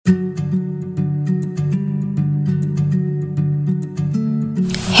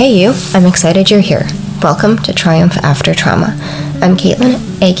Hey you, I'm excited you're here. Welcome to Triumph After Trauma. I'm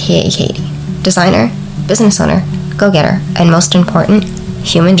Caitlin, aka Katie. Designer, business owner, go-getter, and most important,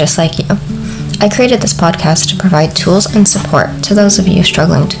 human just like you. I created this podcast to provide tools and support to those of you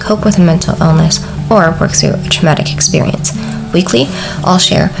struggling to cope with a mental illness or work through a traumatic experience. Weekly, I'll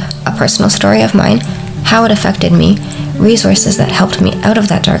share a personal story of mine, how it affected me, resources that helped me out of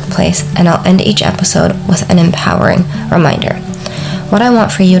that dark place, and I'll end each episode with an empowering reminder. What I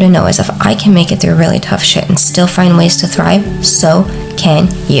want for you to know is if I can make it through really tough shit and still find ways to thrive, so can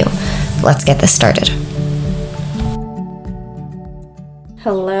you. Let's get this started.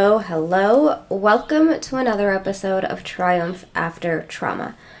 Hello. Welcome to another episode of Triumph After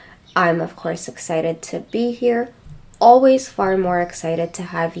Trauma. I'm, of course, excited to be here. Always far more excited to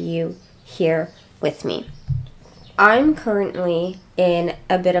have you here with me. I'm currently in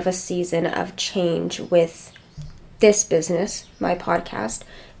a bit of a season of change with this business, my podcast,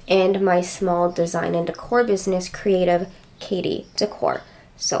 and my small design and decor business, Creative Katie Decor.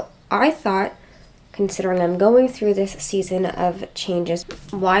 So I thought, considering I'm going through this season of changes,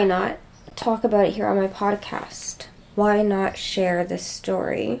 why not talk about it here on my podcast? Why not share the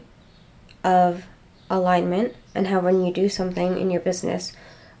story of alignment and how when you do something in your business,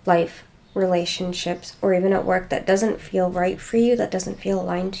 life, relationships, or even at work that doesn't feel right for you, that doesn't feel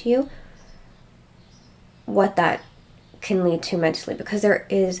aligned to you, what that can lead to mentally, because there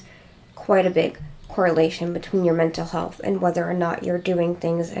is quite a big correlation between your mental health and whether or not you're doing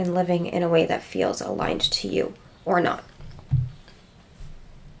things and living in a way that feels aligned to you or not.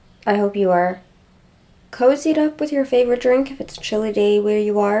 I hope you are cozied up with your favorite drink if it's a chilly day where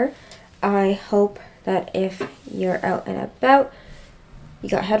you are. I hope that if you're out and about, you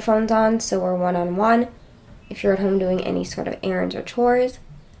got headphones on so we're one-on-one. If you're at home doing any sort of errands or chores,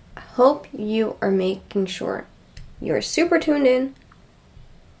 I hope you are making sure you're super tuned in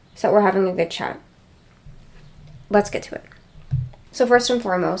so that we're having a good chat. Let's get to it. So first and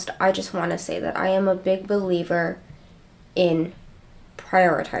foremost, I just want to say that I am a big believer in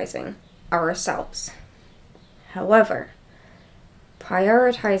prioritizing ourselves. However,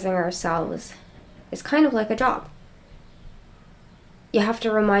 prioritizing ourselves is kind of like a job. You have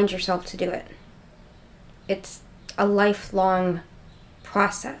to remind yourself to do it. It's a lifelong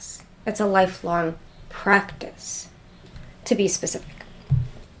process. It's a lifelong practice, to be specific.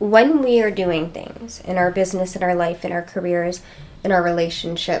 When we are doing things in our business, in our life, in our careers, in our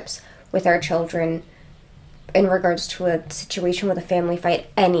relationships, with our children, in regards to a situation with a family fight,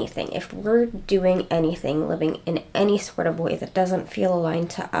 anything, if we're doing anything, living in any sort of way that doesn't feel aligned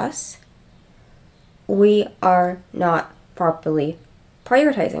to us, we are not properly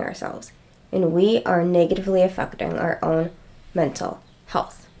prioritizing ourselves, and we are negatively affecting our own mental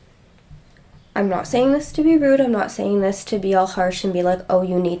health. I'm not saying this to be rude. I'm not saying this to be all harsh and be like, oh,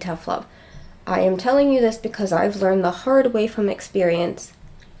 you need tough love. I am telling you this because I've learned the hard way from experience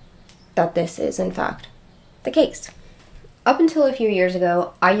that this is, in fact, the case. Up until a few years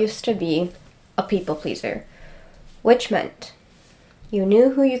ago, I used to be a people pleaser, which meant you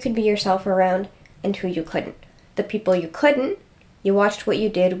knew who you could be yourself around and who you couldn't. The people you couldn't, you watched what you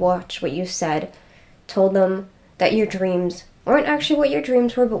did, watched what you said, told them that your dreams weren't actually what your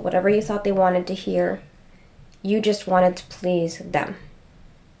dreams were, but whatever you thought they wanted to hear, you just wanted to please them.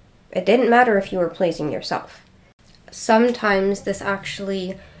 It didn't matter if you were pleasing yourself. Sometimes this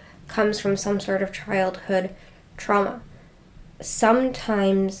actually comes from some sort of childhood trauma.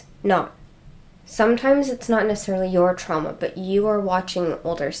 Sometimes not. Sometimes it's not necessarily your trauma, but you are watching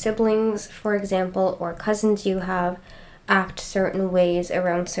older siblings, for example, or cousins you have act certain ways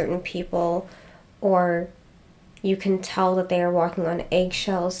around certain people, or you can tell that they are walking on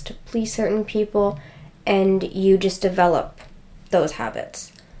eggshells to please certain people, and you just develop those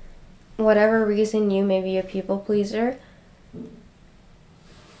habits. Whatever reason you may be a people pleaser,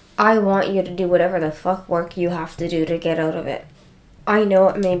 I want you to do whatever the fuck work you have to do to get out of it. I know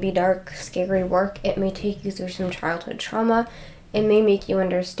it may be dark, scary work. It may take you through some childhood trauma. It may make you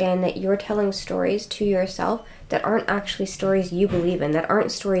understand that you're telling stories to yourself that aren't actually stories you believe in, that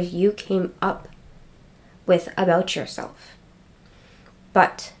aren't stories you came up with about yourself.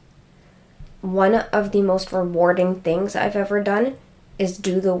 But one of the most rewarding things I've ever done is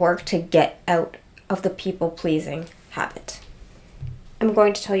do the work to get out of the people-pleasing habit. I'm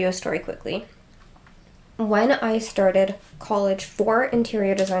going to tell you a story quickly. When I started college for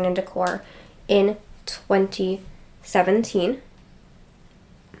interior design and decor in 2017,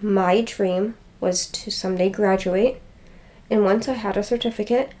 my dream was to someday graduate, and once I had a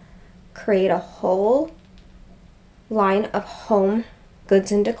certificate, create a whole line of home goods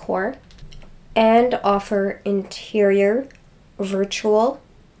and decor and offer interior, virtual,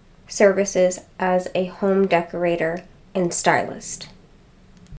 services as a home decorator and stylist.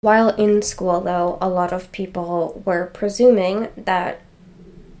 While in school, though, a lot of people were presuming that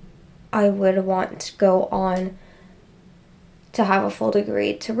I would want to go on to have a full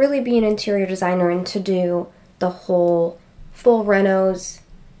degree, to really be an interior designer and to do the whole full renos,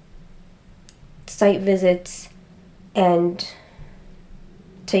 site visits, and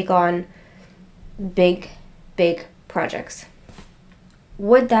take on big projects.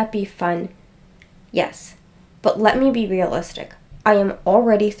 Would that be fun? Yes. But let me be realistic. I am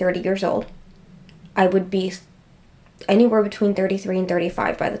already 30 years old. I would be anywhere between 33 and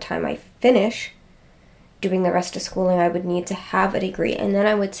 35 by the time I finish doing the rest of schooling. I would need to have a degree, and then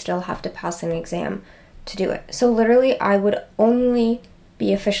I would still have to pass an exam to do it. So literally, I would only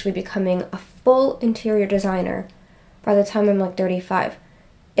be officially becoming a full interior designer by the time I'm like 35.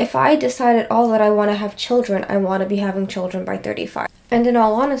 If I decide at all that I want to have children, I want to be having children by 35. And in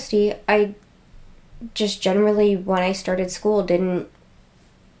all honesty, I just generally, when I started school, didn't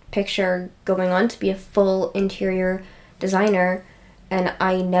picture going on to be a full interior designer, and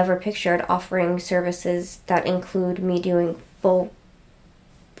I never pictured offering services that include me doing full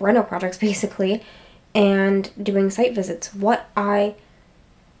reno projects, basically, and doing site visits. What I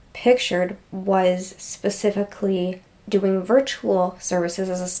pictured was specifically doing virtual services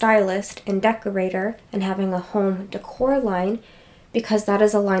as a stylist and decorator and having a home decor line, because that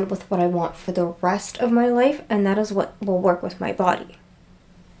is aligned with what I want for the rest of my life, and that is what will work with my body.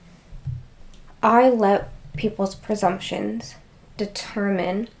 I let people's presumptions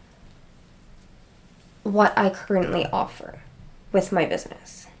determine what I currently offer with my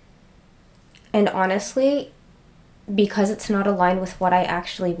business. And honestly, because it's not aligned with what I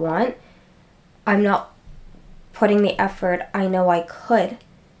actually want, I'm not putting the effort I know I could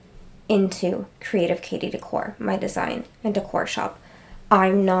into Creative Katie Decor, my design and decor shop.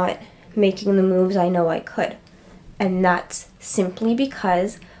 I'm not making the moves I know I could. And that's simply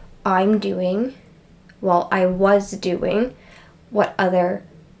because I was doing what other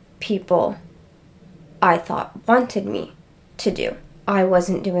people I thought wanted me to do. I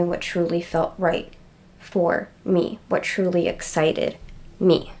wasn't doing what truly felt right for me, what truly excited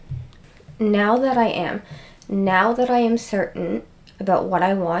me. Now that I am certain about what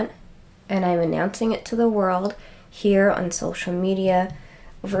I want, and I'm announcing it to the world here on social media,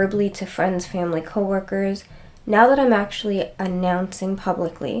 verbally to friends, family, coworkers, now that I'm actually announcing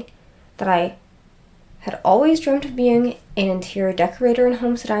publicly that I had always dreamt of being an interior decorator and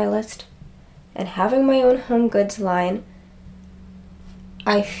home stylist and having my own home goods line,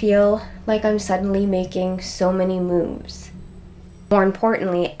 I feel like I'm suddenly making so many moves. More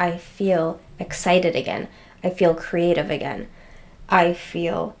importantly, I feel excited again. I feel creative again. I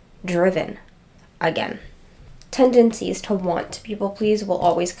feel driven again. Tendencies to want to people please will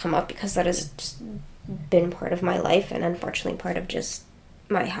always come up, because that has just been part of my life and unfortunately part of just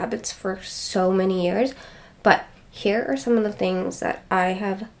my habits for so many years. But here are some of the things that I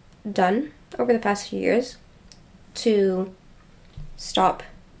have done over the past few years to stop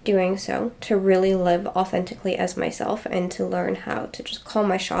doing so, to really live authentically as myself, and to learn how to just call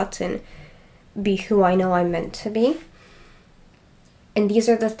my shots and be who I know I'm meant to be. And these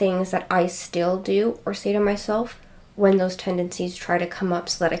are the things that I still do or say to myself when those tendencies try to come up,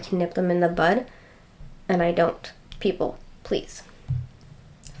 so that I can nip them in the bud and I don't people please.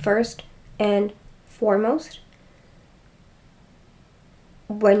 First and foremost,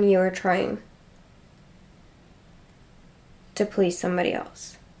 when you're trying to please somebody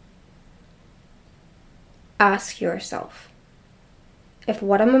else, ask yourself if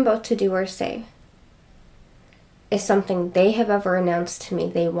what I'm about to do or say is something they have ever announced to me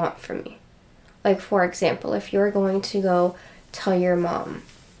they want from me. Like, for example, if you're going to go tell your mom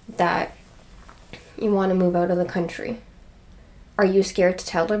that you want to move out of the country, are you scared to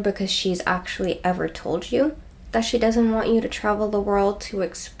tell her because she's actually ever told you that she doesn't want you to travel the world, to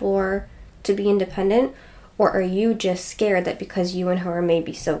explore, to be independent? Or are you just scared that because you and her are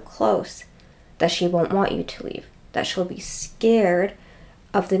maybe so close that she won't want you to leave? That she'll be scared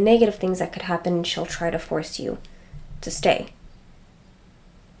of the negative things that could happen and she'll try to force you to stay?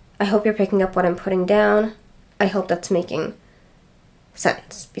 I hope you're picking up what I'm putting down. I hope that's making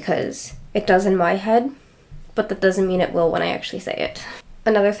sense, because it does in my head, but that doesn't mean it will when I actually say it.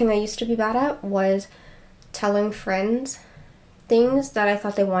 Another thing I used to be bad at was telling friends things that I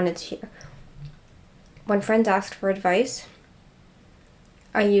thought they wanted to hear. When friends asked for advice,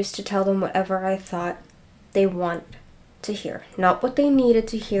 I used to tell them whatever I thought they wanted to hear. Not what they needed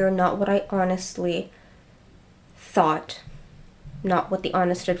to hear, not what I honestly thought, not what the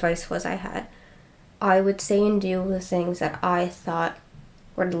honest advice was I had. I would say and do the things that I thought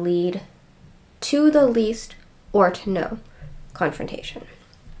would lead to the least or to no confrontation.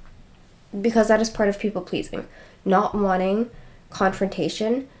 Because that is part of people pleasing. Not wanting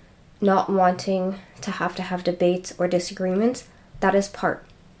confrontation, not wanting to have debates or disagreements, that is part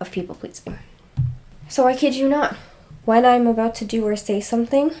of people pleasing. So I kid you not, when I'm about to do or say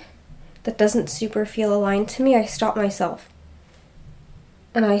something that doesn't super feel aligned to me, I stop myself.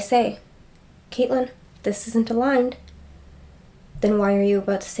 And I say, Caitlin, this isn't aligned. Then why are you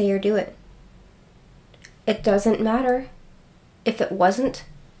about to say or do it? It doesn't matter if it wasn't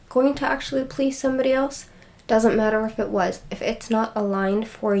going to actually please somebody else. Doesn't matter if it was. If it's not aligned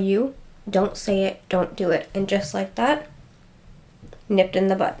for you, don't say it, don't do it. And just like that, nipped in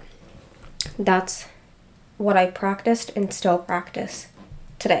the bud. That's what I practiced and still practice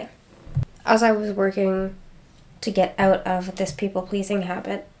today. As I was working to get out of this people-pleasing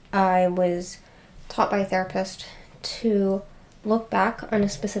habit, I was taught by a therapist to look back on a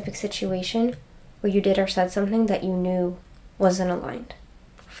specific situation where you did or said something that you knew wasn't aligned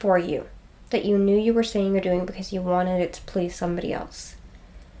for you, that you knew you were saying or doing because you wanted it to please somebody else.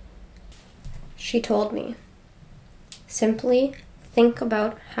 She told me, simply think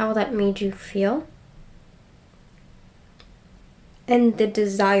about how that made you feel, and the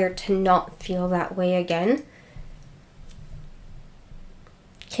desire to not feel that way again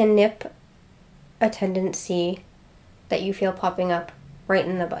can nip a tendency that you feel popping up right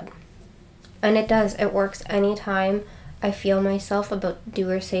in the bud. And it does. It works anytime I feel myself about to do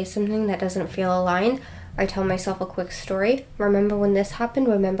or say something that doesn't feel aligned. I tell myself a quick story. Remember when this happened?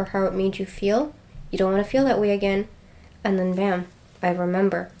 Remember how it made you feel? You don't want to feel that way again. And then bam, I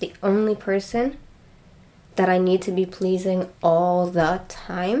remember. The only person that I need to be pleasing all the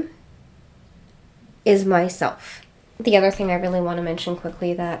time is myself. The other thing I really want to mention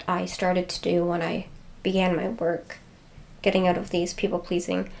quickly that I started to do when I began my work, getting out of these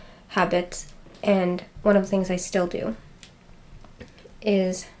people-pleasing habits, and one of the things I still do,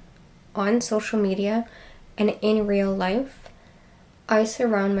 is on social media and in real life, I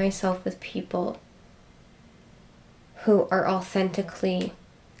surround myself with people who are authentically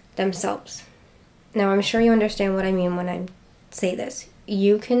themselves. Now, I'm sure you understand what I mean when I say this.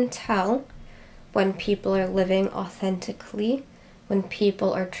 You can tell when people are living authentically, when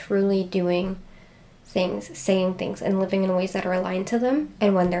people are truly doing things, saying things, and living in ways that are aligned to them,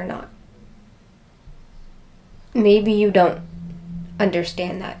 and when they're not. Maybe you don't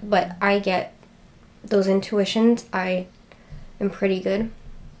understand that, but I get those intuitions. I am pretty good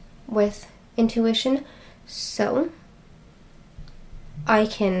with intuition, so I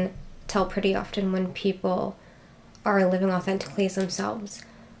can tell pretty often when people are living authentically as themselves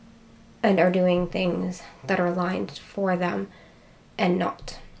and are doing things that are aligned for them and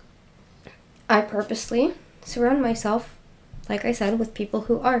not. I purposely surround myself, like I said, with people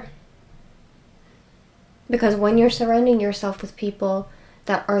who are. Because when you're surrounding yourself with people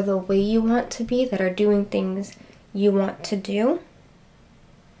that are the way you want to be, that are doing things you want to do,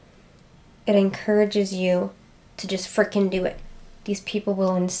 it encourages you to just frickin' do it. These people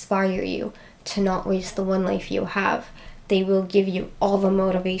will inspire you to not waste the one life you have. They will give you all the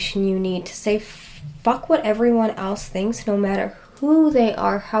motivation you need to say, fuck what everyone else thinks, no matter who they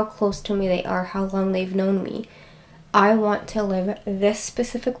are, how close to me they are, how long they've known me. I want to live this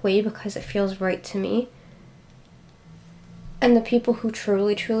specific way because it feels right to me. And the people who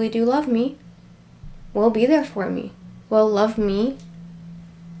truly, truly do love me will be there for me, will love me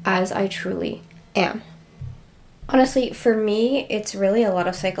as I truly am. Honestly, for me, it's really a lot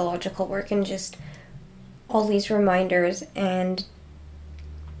of psychological work and just all these reminders and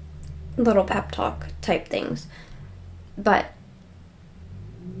little pep talk type things. But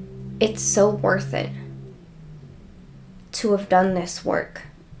it's so worth it to have done this work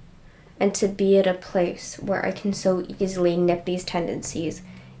and to be at a place where I can so easily nip these tendencies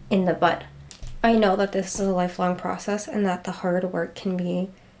in the bud. I know that this is a lifelong process and that the hard work can be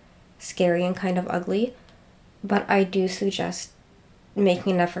scary and kind of ugly, but I do suggest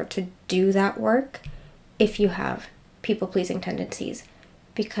making an effort to do that work if you have people-pleasing tendencies,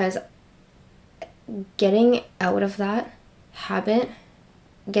 because getting out of that habit,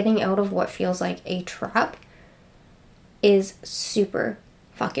 getting out of what feels like a trap, is super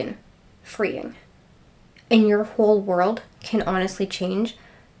fucking freeing. And your whole world can honestly change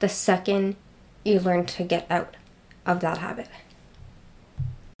the second you learn to get out of that habit.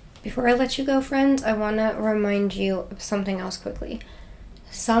 Before I let you go, friends, I want to remind you of something else quickly.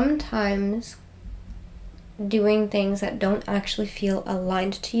 Sometimes doing things that don't actually feel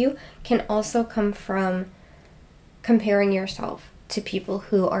aligned to you can also come from comparing yourself to people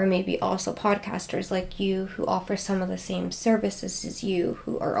who are maybe also podcasters like you, who offer some of the same services as you,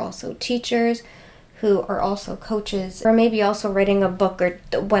 who are also teachers, who are also coaches, or maybe also writing a book or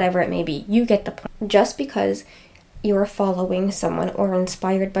whatever it may be. You get the point. Just because you're following someone or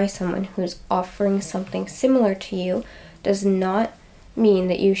inspired by someone who's offering something similar to you does not mean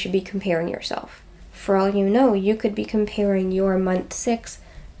that you should be comparing yourself. For all you know, you could be comparing your month 6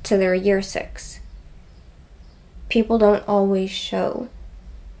 to their year 6. People don't always show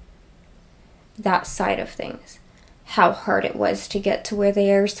that side of things. How hard it was to get to where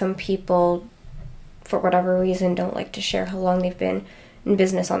they are. Some people, for whatever reason, don't like to share how long they've been in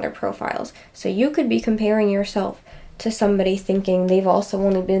business on their profiles. So you could be comparing yourself to somebody thinking they've also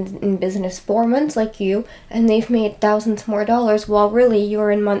only been in business 4 months like you, and they've made thousands more dollars, while really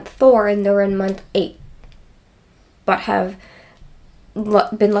you're in month 4 and they're in month 8, but have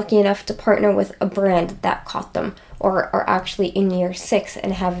been lucky enough to partner with a brand that caught them, or are actually in year 6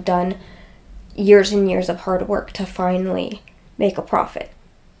 and have done years and years of hard work to finally make a profit.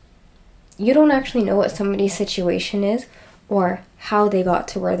 You don't actually know what somebody's situation is or how they got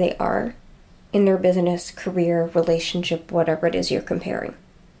to where they are in their business, career, relationship, whatever it is you're comparing,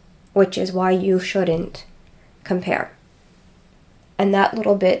 which is why you shouldn't compare. And that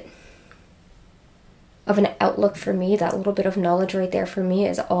little bit of an outlook for me, that little bit of knowledge right there for me,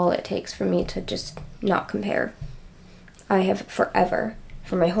 is all it takes for me to just not compare. I have forever,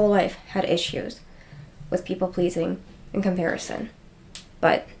 for my whole life, had issues with people pleasing and comparison.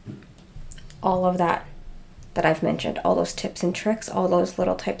 But all of that I've mentioned, all those tips and tricks, all those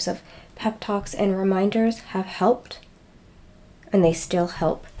little types of pep talks and reminders have helped, and they still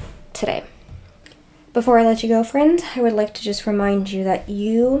help today. Before I let you go, friends, I would like to just remind you that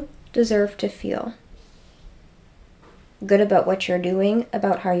you deserve to feel good about what you're doing,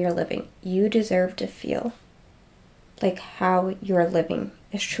 about how you're living. You deserve to feel like how you're living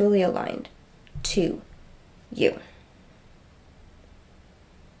is truly aligned to you.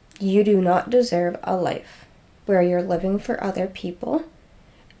 You do not deserve a life where you're living for other people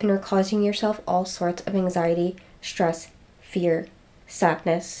and are causing yourself all sorts of anxiety, stress, fear,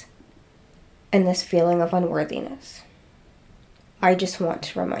 sadness, and this feeling of unworthiness. I just want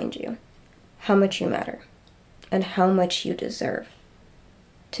to remind you how much you matter and how much you deserve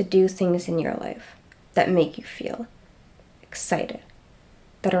to do things in your life that make you feel excited,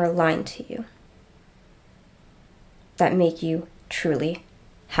 that are aligned to you, that make you truly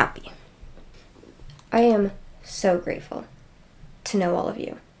happy. I am so grateful to know all of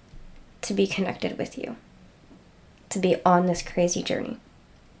you, to be connected with you, to be on this crazy journey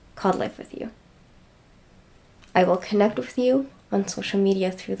called life with you. I will connect with you on social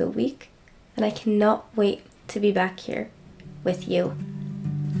media through the week, and I cannot wait to be back here with you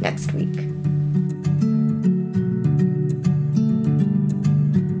next week.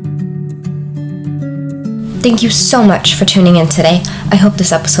 Thank you so much for tuning in today. I hope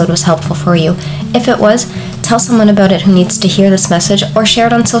this episode was helpful for you. If it was, tell someone about it who needs to hear this message, or share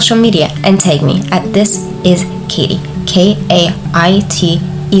it on social media and tag me at ThisIsKaitey, Kaitey,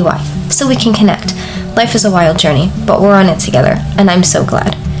 so we can connect. Life is a wild journey, but we're on it together, and I'm so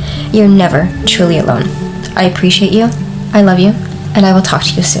glad. You're never truly alone. I appreciate you, I love you, and I will talk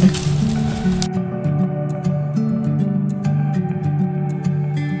to you soon.